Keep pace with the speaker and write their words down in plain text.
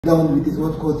Down with is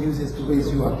what God uses to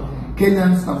raise you up.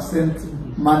 Kenyans have sent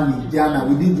money jana.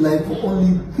 We did live for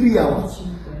only 3 hours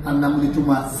and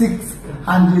namlituma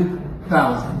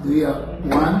 600,000. Do you have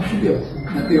 1,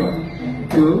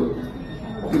 2,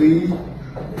 3,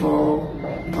 4,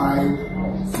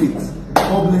 5, 6.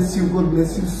 God bless you. God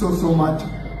bless you so much.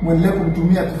 When lekum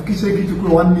tumia tufikisha hiki tukue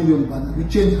 1 million bana. We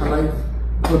change her life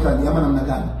totally. Ama namna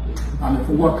gani?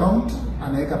 Amefungua account,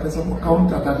 anaweka pesa kwa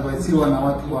account, atadvaisiwa na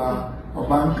watu wa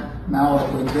bank now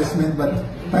for investment. But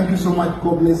thank you so much.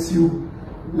 God bless you.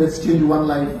 Let's change one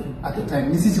life at a time.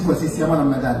 Ni sisi kwa sisi ama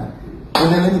namna gani?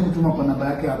 Endeleeni kutuma kwa namba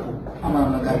yake hapo ama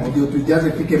namna gani? Ndio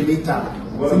tujaze fike mita.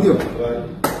 Si ndio?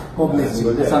 God bless you.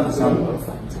 Asante sana.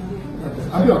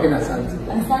 Ambia wakena asante.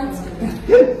 Asante.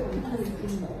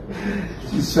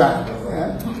 She's shy.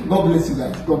 Yeah? God bless you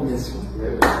guys. God bless you.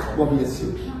 God bless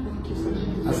you.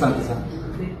 Asante sana.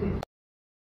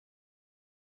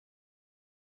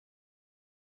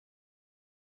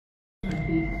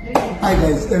 Hi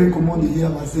guys, Eric Omondi here. I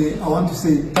want to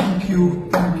say thank you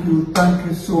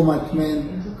so much,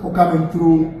 man, for coming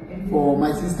through for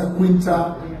my sister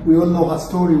Quinta. We all know her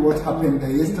story, what happened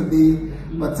yesterday,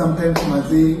 but sometimes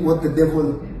what the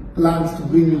devil plans to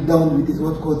bring you down with is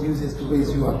what God uses to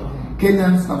raise you up.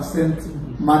 Kenyans have sent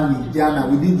money jana.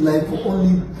 We did live for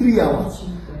only 3 hours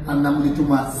and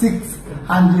namlituma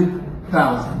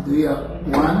 600,000. Do you have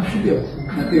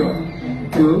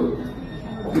 1, 2,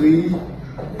 3,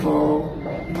 4,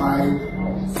 5,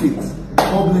 6.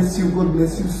 God bless you. God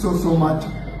bless you so much.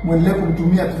 When lekum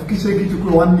tumia tufikisha hiki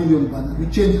tukue 1 million bana. We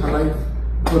change her life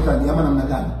totally. Ama namna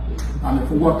gani?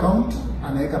 Amefungua account,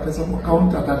 anaweka pesa kwa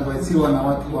account, atadvaisiwa na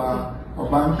watu wa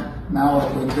bank now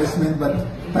for investment. But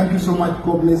thank you so much.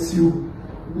 God bless you.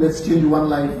 Let's change one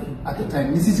life at a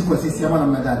time. Ni sisi kwa sisi ama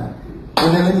namna gani?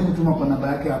 Endeleeni kutuma kwa namba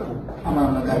yake hapo ama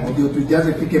namna gani? Ndio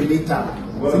tujaze fike mita.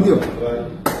 Si ndio?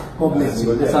 God bless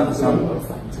you. Asante sana.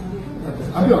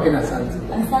 Ambia wakena asante.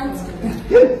 Asante.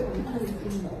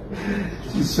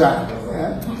 She's shy.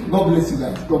 Yeah? God bless you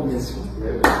guys. God bless you.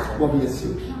 God bless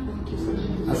you.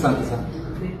 Asante sana.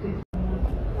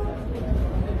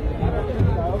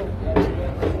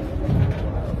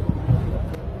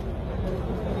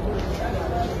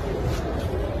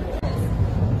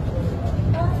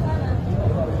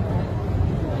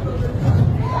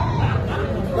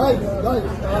 Guys,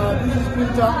 this is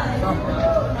Quinta.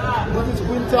 This is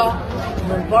Quinta.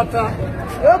 Butter.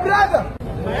 Hey, brother!